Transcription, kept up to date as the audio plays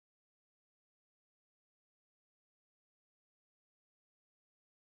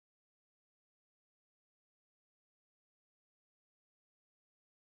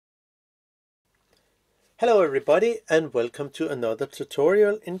Hello everybody and welcome to another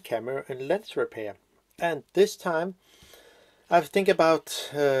tutorial in camera and lens repair. And this time I've think about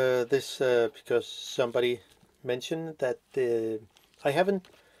this because somebody mentioned that I haven't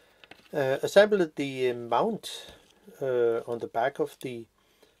assembled the mount on the back of the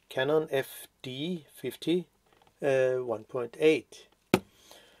Canon FD 50 1.8.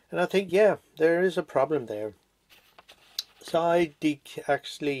 And I think, yeah, there is a problem there. So I dig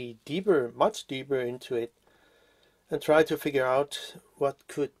actually much deeper into it and try to figure out what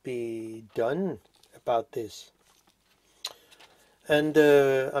could be done about this. And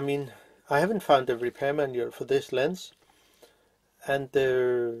I mean, I haven't found a repair manual for this lens. And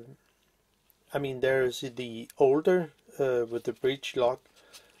I mean, there's the older with the breech lock,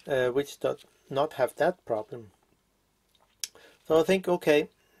 which does not have that problem. So I think, okay,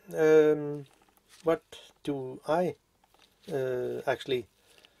 what do I actually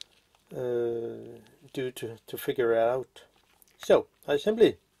do to figure it out? So I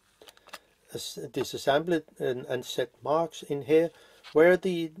simply disassemble it and set marks in here where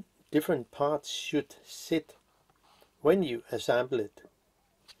the different parts should sit when you assemble it.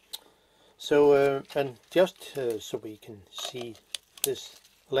 So and just so we can see this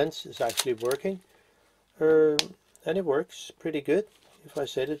lens is actually working, and it works pretty good. If I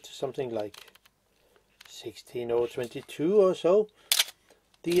set it to something like 16 or 22 or so,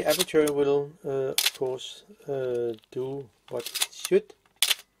 the aperture will of course do what it should,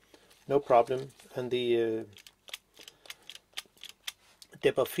 no problem, and the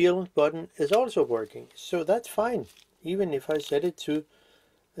depth of field button is also working, so that's fine. Even if I set it to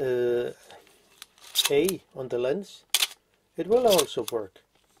A on the lens, it will also work,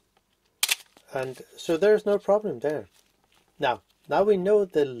 and so there's no problem there. Now we know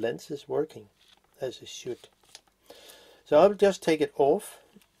the lens is working as it should. So I'll just take it off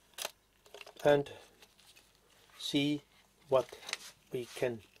and see what we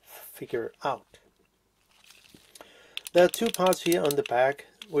can figure out. There are two parts here on the back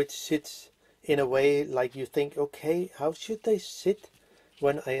which sits in a way like you think, okay, how should they sit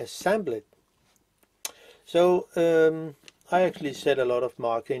when I assemble it? So I actually set a lot of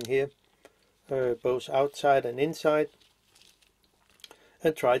marking here, both outside and inside,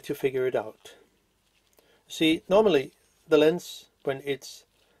 and try to figure it out. See, normally the lens, when it's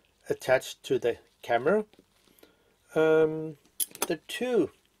attached to the camera, the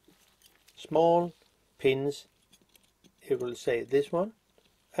two small pins, it will say this one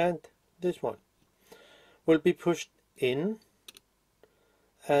and this one, will be pushed in,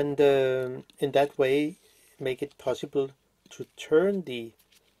 and in that way make it possible to turn the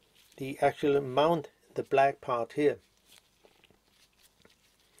actual mount, the black part here.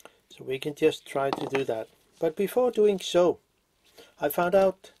 So we can just try to do that. But before doing so, I found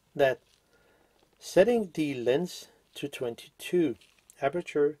out that setting the lens to 22,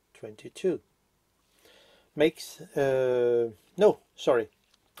 aperture 22, makes, no, sorry,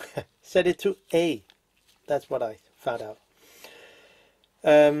 set it to A. That's what I found out.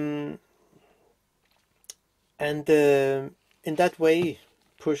 And in that way,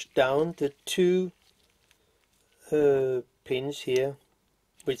 push down the two pins here,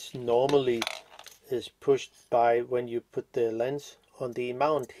 which normally is pushed by when you put the lens on the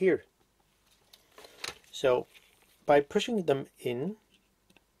mount here. So by pushing them in,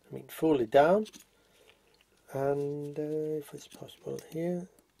 I mean fully down, and if it's possible here,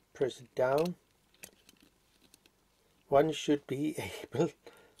 press it down, one should be able,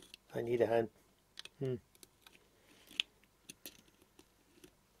 I need a hand,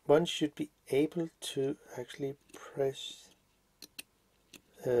 one should be able to actually press,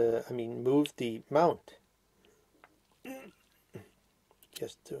 I mean move the mount,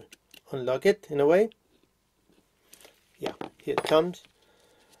 just to unlock it in a way. Yeah, here it comes,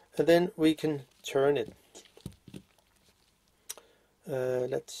 and then we can turn it.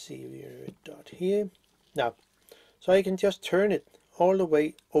 Let's see, we're a dot here now, so I can just turn it all the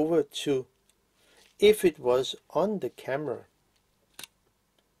way over to, if it was on the camera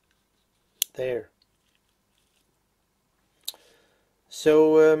there.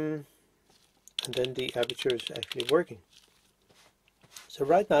 So and then the aperture is actually working. So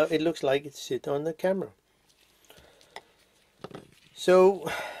right now it looks like it's sit on the camera.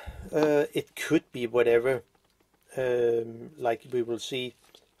 So it could be whatever, like we will see.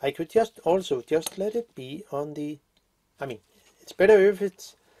 I could just also just let it be on the, I mean, it's better if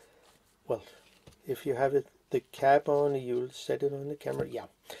it's, well, if you have it, the cap on, you'll set it on the camera. Yeah,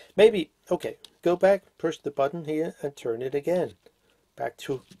 maybe, okay, go back, push the button here and turn it again back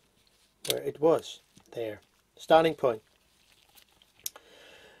to where it was there, starting point.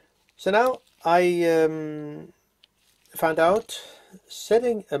 So now I found out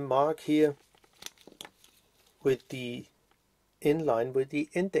setting a mark here with the in line with the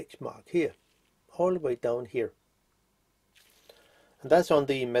index mark here, all the way down here, and that's on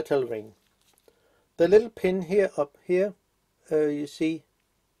the metal ring. The little pin here up here, you see,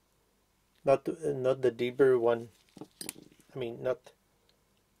 not the deeper one, I mean not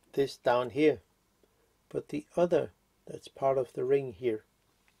this down here, but the other that's part of the ring here.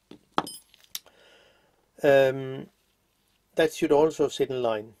 That should also sit in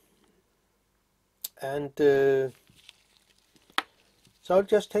line, and so I'll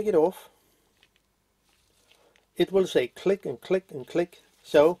just take it off. It will say click and click and click,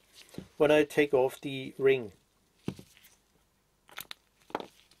 so when I take off the ring,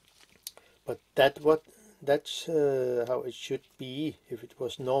 but that's how it should be if it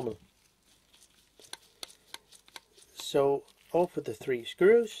was normal. So off with the 3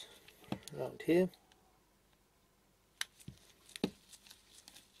 screws around here.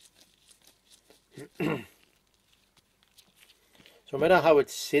 So no matter how it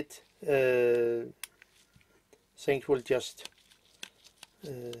sits, things will just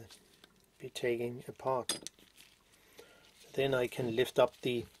be taken apart. Then I can lift up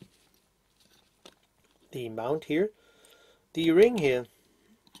the mount here. The ring here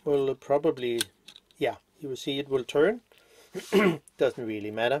will probably, yeah, you will see it will turn. Doesn't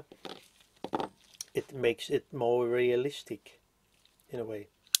really matter. It makes it more realistic in a way.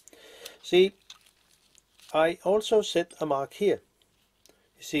 See, I also set a mark here.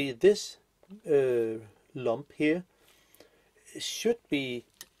 You see this lump here should be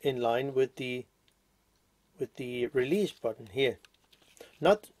in line with the release button here.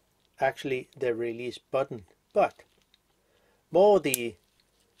 Not actually the release button, but more the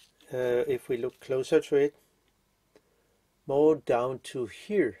if we look closer to it, more down to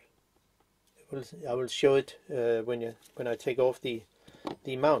here. I will show it when I take off the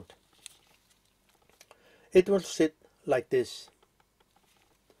mount. It will sit like this.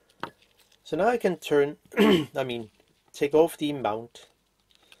 So now I can turn, I mean, take off the mount,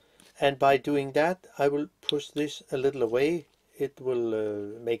 and by doing that I will push this a little away. It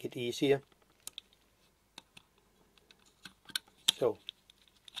will make it easier. So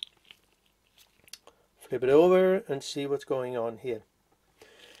flip it over and see what's going on here.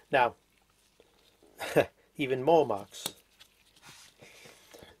 Now even more marks.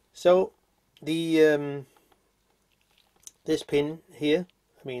 So the this pin here,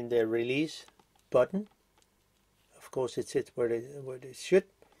 I mean the release button, of course it sits where it should,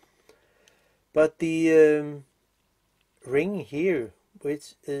 but the ring here,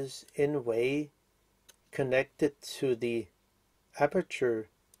 which is in a way connected to the aperture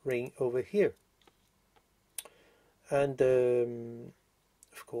ring over here, and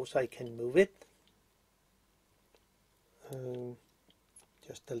of course I can move it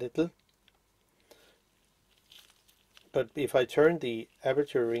just a little. But if I turn the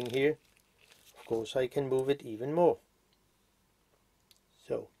aperture ring here, of course I can move it even more.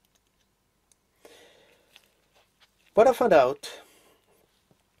 So what I found out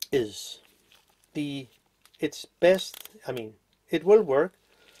is it's best, I mean, it will work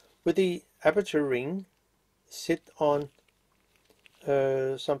with the aperture ring sit on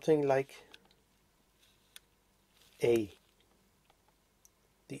something like A.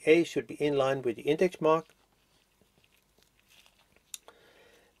 The A should be in line with the index mark.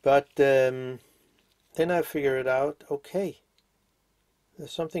 But then I figured out, okay,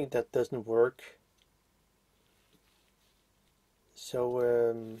 there's something that doesn't work.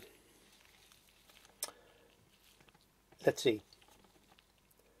 So let's see.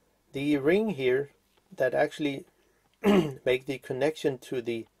 The ring here that actually make the connection to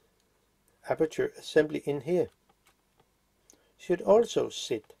the aperture assembly in here should also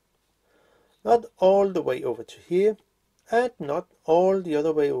sit not all the way over to here, and not all the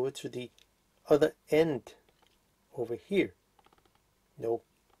other way over to the other end over here. No,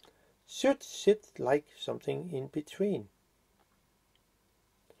 should sit like something in between.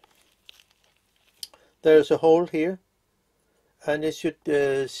 There's a hole here, and it should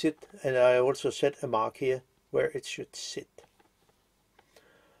sit, and I also set a mark here where it should sit.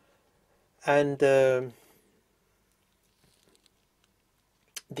 And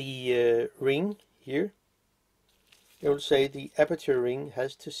the ring here, it will say the aperture ring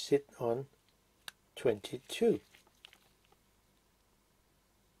has to sit on 22.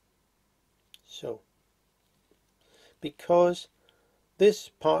 So, because this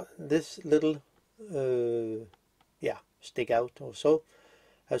part, this little stick out or so,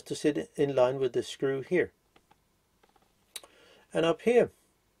 has to sit in line with the screw here. And up here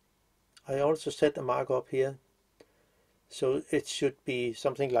I also set a mark up here, so it should be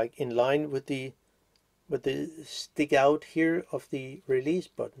something like in line with the stick out here of the release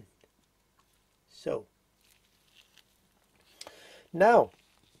button. So now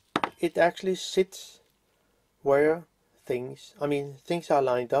it actually sits where things are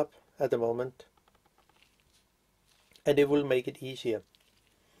lined up at the moment, and it will make it easier,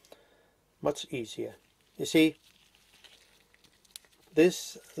 much easier. You see,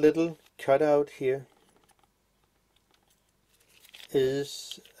 this little cutout here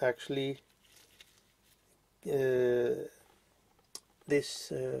is actually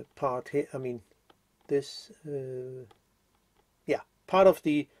this part here, this part of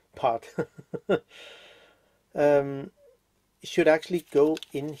the part should actually go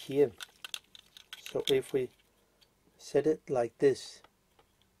in here. So if we set it like this,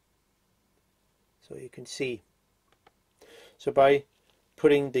 so you can see. So by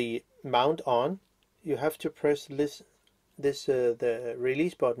putting the mount on, you have to press the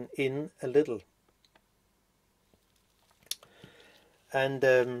release button in a little. And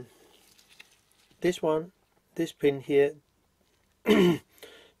this pin here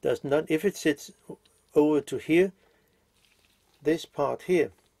does not, if it sits over to here, this part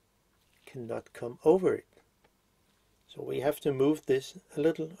here cannot come over it. So we have to move this a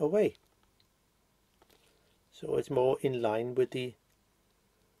little away, so it's more in line with the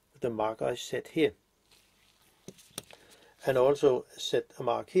mark I set here, and also set a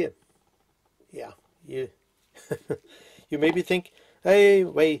mark here. Yeah, you you maybe think, hey,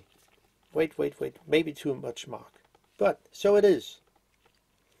 wait, maybe too much mark, but so it is.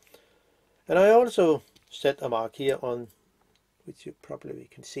 And I also set a mark here on, which you probably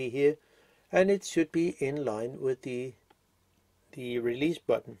can see here, and it should be in line with the release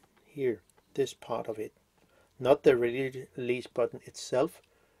button here, this part of it, not the release button itself,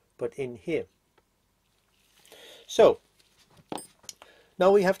 but in here. So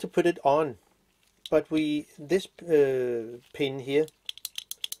now we have to put it on, but this pin here,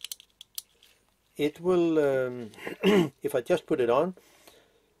 it will if I just put it on,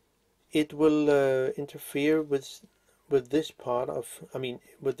 it will interfere with this part of,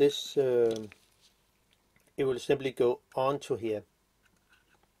 with this, it will simply go onto here.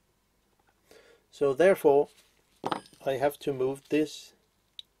 So therefore I have to move this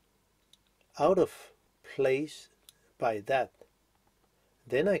out of place by that.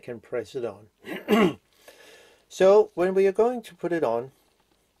 Then I can press it on. So when we are going to put it on,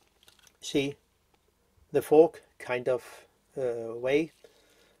 see, the fork kind of way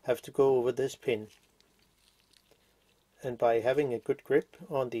have to go over this pin. And by having a good grip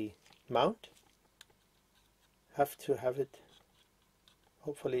on the mount, have to have it,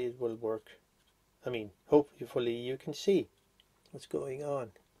 hopefully it will work. Hopefully you can see what's going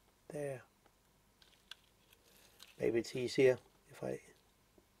on there. Maybe it's easier if I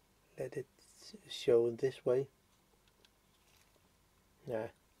let it show this way. Nah,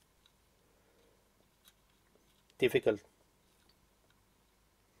 difficult.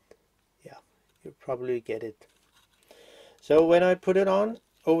 Yeah, you probably get it. So when I put it on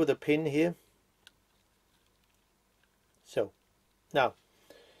over the pin here, so now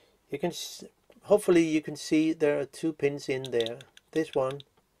you can hopefully you can see there are two pins in there, this one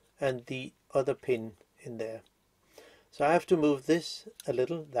and the other pin in there. So I have to move this a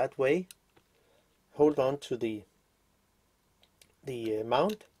little that way, hold on to the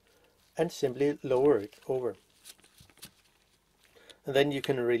mount and simply lower it over, and then you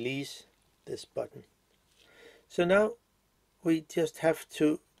can release this button. So now we just have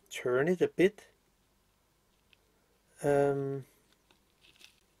to turn it a bit and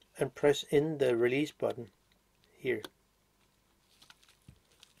press in the release button here.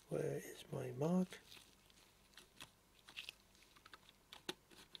 Where is my mark?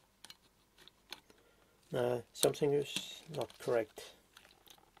 Something is not correct.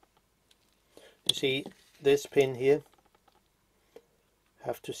 You see, this pin here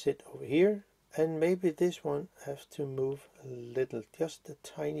have to sit over here, and maybe this one has to move a little, just a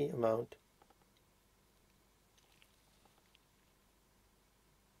tiny amount.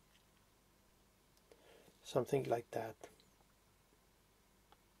 Something like that.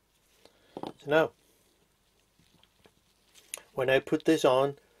 So now, when I put this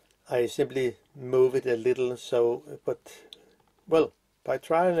on, I simply move it a little, so, but, well, by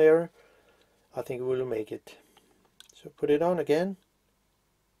trial and error, I think we will make it. So put it on again,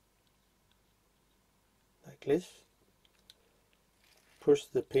 like this, push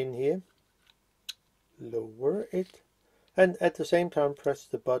the pin here, lower it, and at the same time press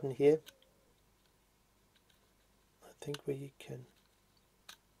the button here. I think we can,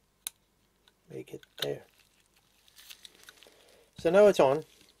 make it there. So now it's on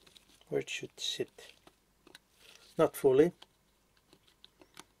where it should sit. Not fully.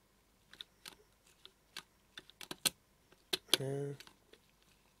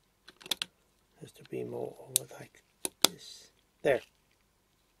 Has to be more over like this. There.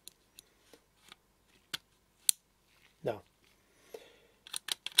 Now,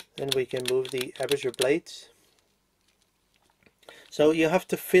 then we can move the aperture blades. So you have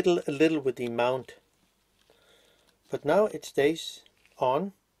to fiddle a little with the mount. But now it stays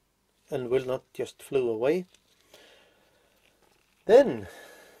on and will not just flew away. Then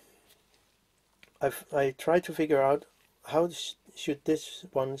I tried to figure out how should this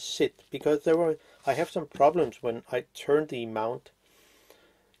one sit, because I have some problems when I turn the mount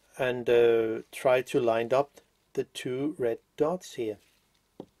and try to line up the two red dots here.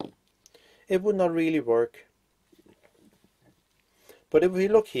 It would not really work. But if we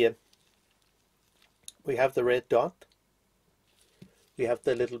look here, we have the red dot, we have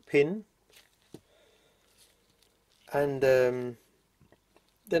the little pin, and then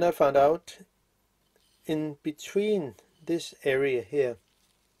I found out in between this area here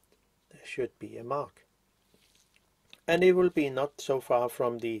there should be a mark, and it will be not so far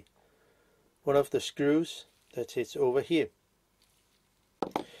from the one of the screws that sits over here.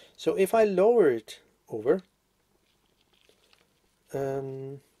 So if I lower it over,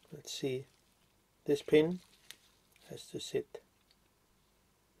 let's see, this pin has to sit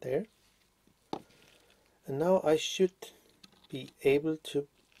there, and now I should be able to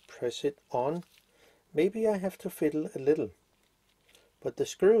press it on. Maybe I have to fiddle a little, but the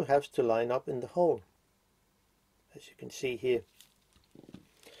screw has to line up in the hole, as you can see here.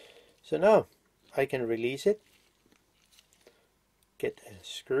 So now I can release it, get a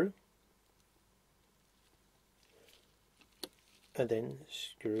screw, and then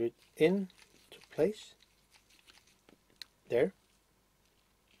screw it in to place there,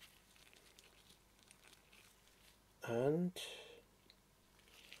 and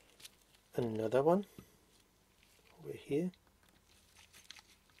another one over here.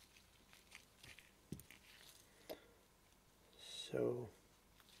 So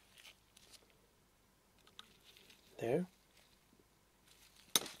there.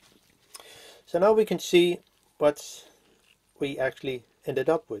 So now we can see what we actually ended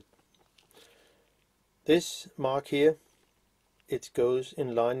up with. This mark here, it goes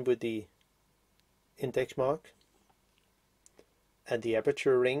in line with the index mark and the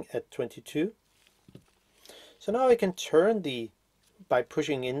aperture ring at 22. So now I can turn by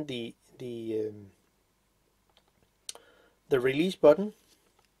pushing in the release button,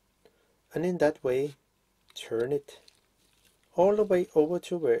 and in that way turn it all the way over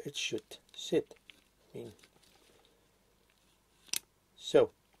to where it should sit.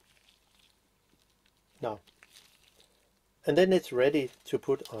 So now, and then it's ready to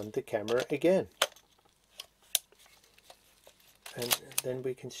put on the camera again, and then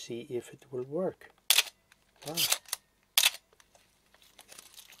we can see if it will work. Wow.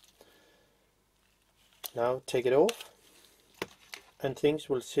 Now take it off and things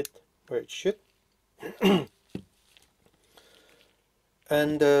will sit where it should.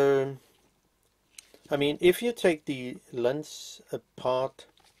 And I mean, if you take the lens apart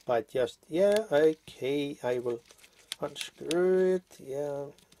by just, okay, I will unscrew it,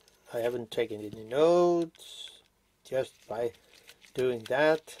 I haven't taken any notes, just by doing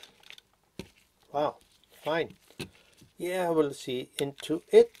that, wow, fine, we'll see into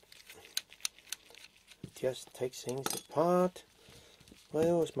it. Just take things apart.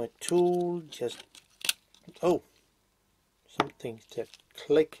 Where was my tool? Just, oh, something that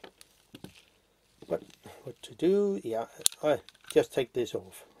click. But what to do? I just take this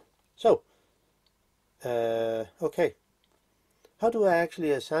off. So, okay. How do I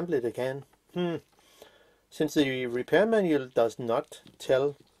actually assemble it again? Since the repair manual does not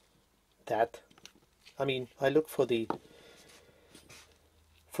tell that. I mean, I look for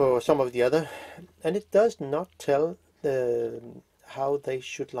some of the other, and it does not tell how they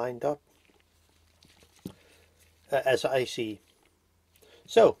should line up, as I see.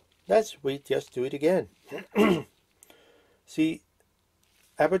 So we just do it again. See,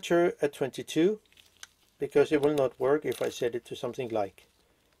 aperture at 22, because it will not work if I set it to something like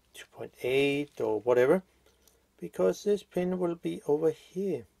 2.8 or whatever, because this pin will be over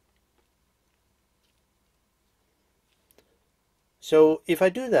here. So if I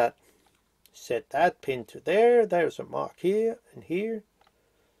do that, set that pin to there, there's a mark here and here,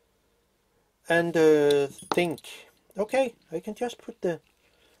 and think, okay, I can just put the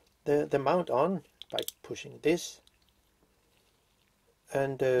mount on by pushing this,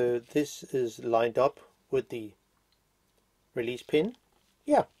 and this is lined up with the release pin.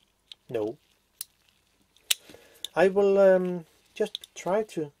 Yeah, no. I will just try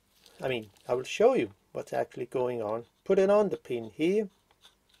to, I will show you what's actually going on. Put it on the pin here.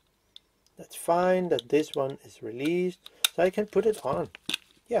 That's fine that this one is released, so I can put it on.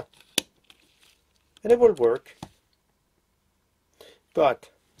 Yeah, and it will work. But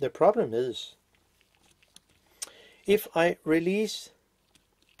the problem is, if I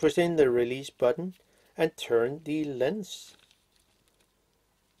push in the release button and turn the lens,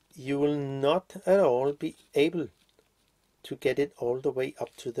 you will not at all be able to get it all the way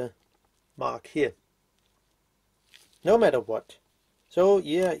up to the mark here, no matter what. So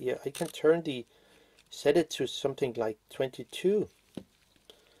yeah, I can set it to something like 22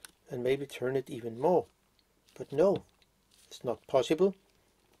 and maybe turn it even more, but no, it's not possible.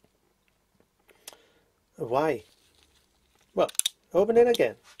 Why? Well, open it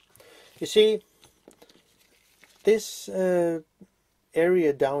again. You see, this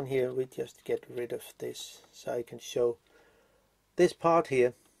area down here, we just get rid of this so I can show this part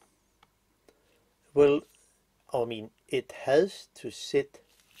here will, it has to sit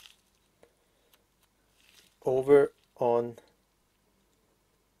over on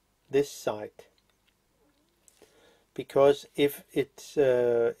this side, because if it's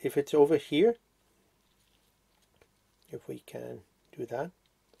over here, if we can do that,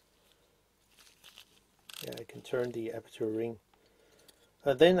 yeah, I can turn the aperture ring,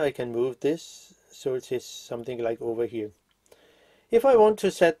 and then I can move this so it is something like over here. If I want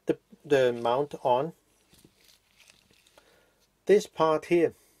to set the mount on this part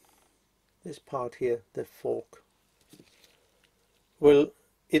here, the fork,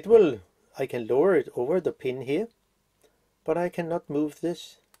 I can lower it over the pin here, but I cannot move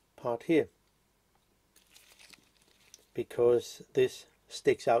this part here because this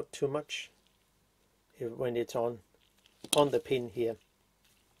sticks out too much when it's on the pin here.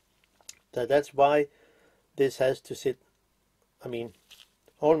 So that's why this has to sit,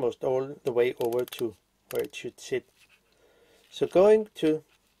 almost all the way over to where it should sit. So going to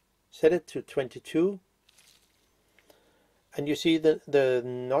set it to 22, and you see the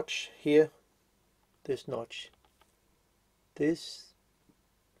notch here, this notch, this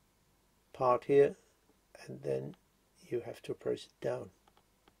part here, and then you have to press it down.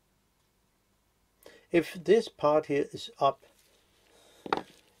 If this part here is up,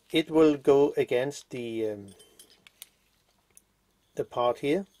 it will go against the part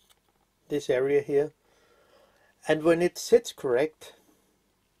here, this area here, and when it sits correct,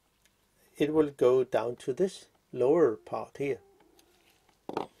 it will go down to this lower part here.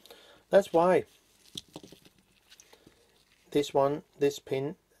 That's why this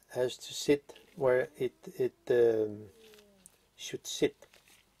pin has to sit where it should sit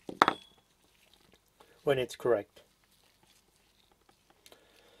when it's correct.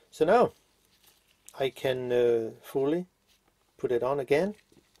 So now I can fully put it on again.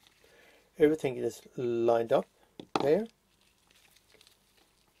 Everything is lined up there.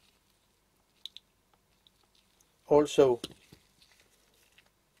 Also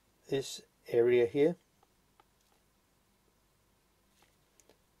this area here,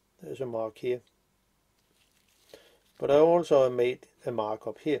 there's a mark here, but I also made a mark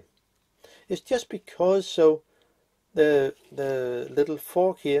up here. It's just because so the little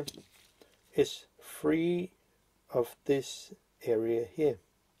fork here is free of this area here,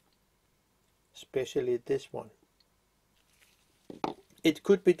 especially this one. It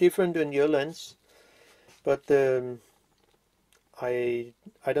could be different in your lens, but I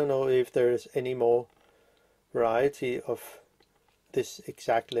don't know if there's any more variety of this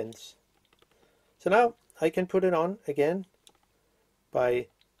exact lens. So now I can put it on again by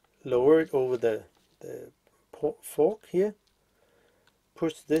lower it over the fork here,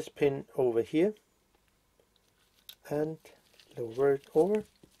 push this pin over here and lower it over,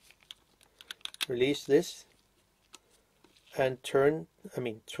 release this and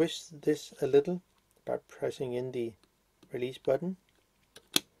twist this a little by pressing in the release button,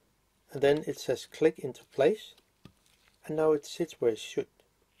 and then it says click into place, and now it sits where it should.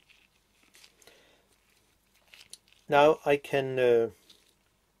 Now I can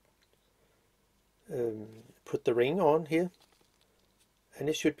put the ring on here, and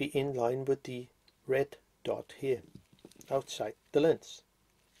it should be in line with the red dot here outside the lens.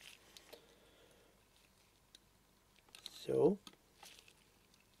 So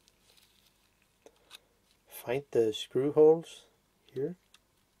find the screw holes here,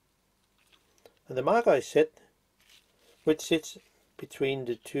 and the mark I set, which sits between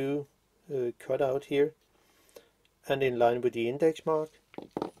the two cutout here and in line with the index mark,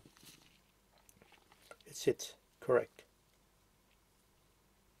 it sits correct.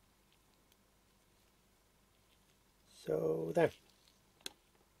 So there.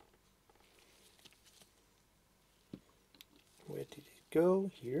 Where did it go?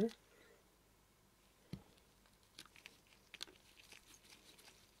 Here.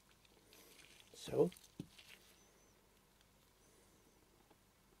 So.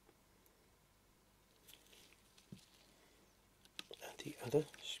 And the other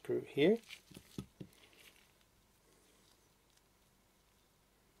screw here.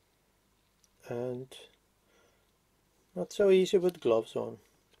 And not so easy with gloves on,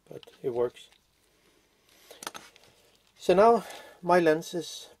 but it works. So now my lens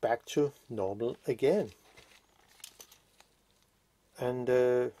is back to normal again. And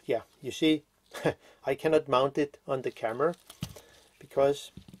yeah, you see, I cannot mount it on the camera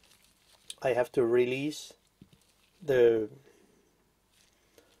because I have to release the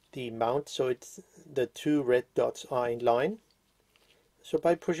mount so it's the two red dots are in line. So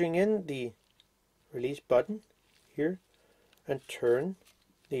by pushing in the release button here and turn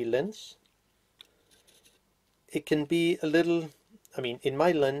the lens, it can be a little, I mean, in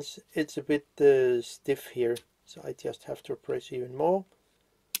my lens it's a bit stiff here, so I just have to press even more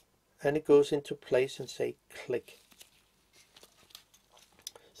and it goes into place and say click.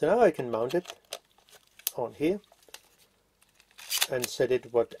 So now I can mount it on here and set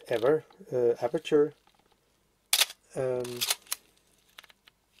it whatever aperture and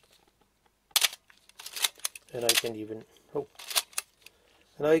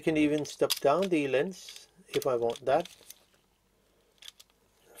I can even step down the lens if I want that,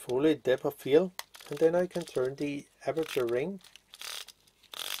 fully depth of field, and then I can turn the aperture ring.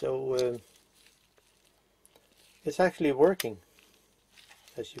 So it's actually working,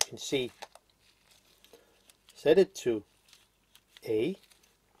 as you can see. Set it to A.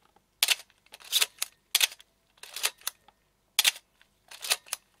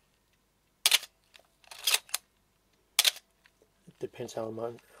 Depends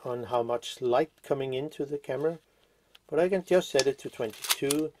on how much light coming into the camera, but I can just set it to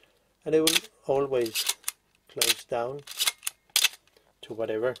 22 and it will always close down to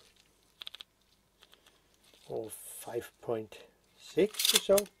whatever, or 5.6 or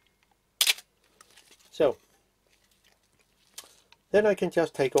so. So then I can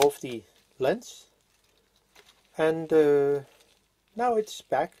just take off the lens and now it's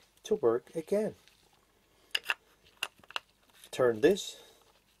back to work again. Turn this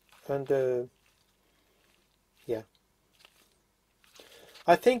and yeah,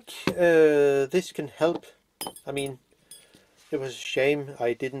 I think this can help. I mean, it was a shame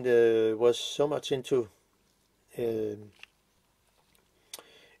I didn't was so much into in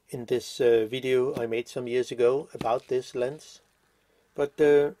this video I made some years ago about this lens, but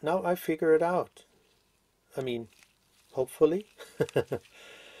now I figure it out. I mean, hopefully.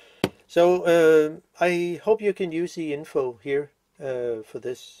 So I hope you can use the info here for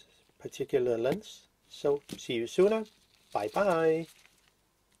this particular lens. So see you sooner. Bye bye.